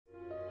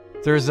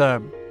There's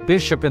a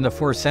bishop in the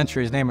 4th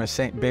century, his name is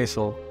Saint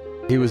Basil.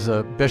 He was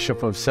a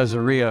bishop of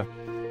Caesarea.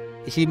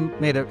 He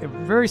made a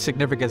very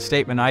significant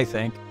statement, I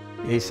think.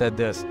 He said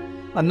this: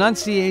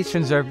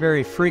 "Annunciations are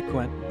very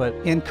frequent, but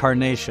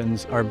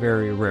incarnations are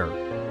very rare."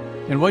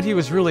 And what he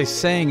was really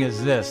saying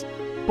is this: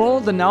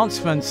 bold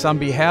announcements on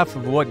behalf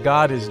of what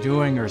God is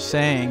doing or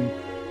saying,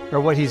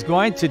 or what he's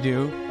going to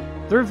do,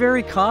 they're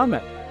very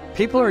common.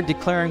 People are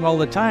declaring all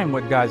the time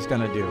what God's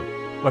going to do.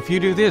 Well, if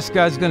you do this,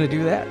 God's going to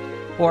do that.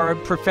 Or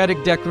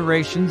prophetic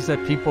declarations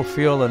that people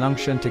feel an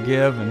unction to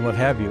give and what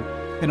have you.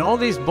 And all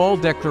these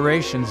bold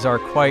declarations are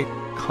quite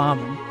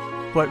common.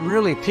 But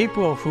really,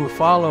 people who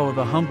follow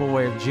the humble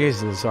way of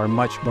Jesus are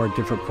much more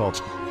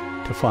difficult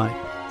to find.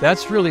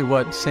 That's really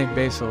what St.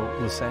 Basil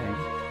was saying.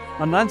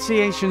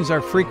 Annunciations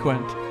are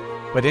frequent,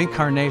 but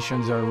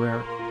incarnations are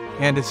rare.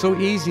 And it's so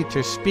easy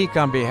to speak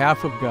on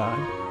behalf of God,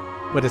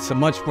 but it's a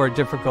much more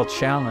difficult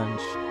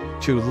challenge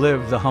to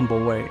live the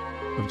humble way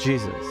of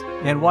Jesus.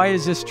 And why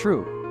is this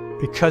true?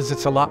 Because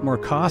it's a lot more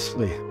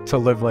costly to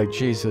live like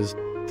Jesus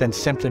than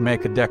simply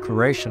make a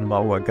declaration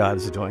about what God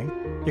is doing.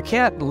 You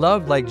can't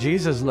love like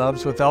Jesus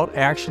loves without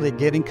actually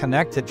getting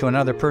connected to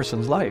another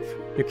person's life.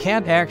 You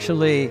can't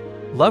actually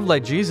love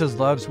like Jesus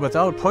loves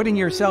without putting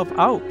yourself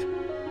out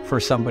for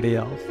somebody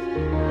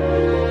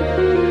else.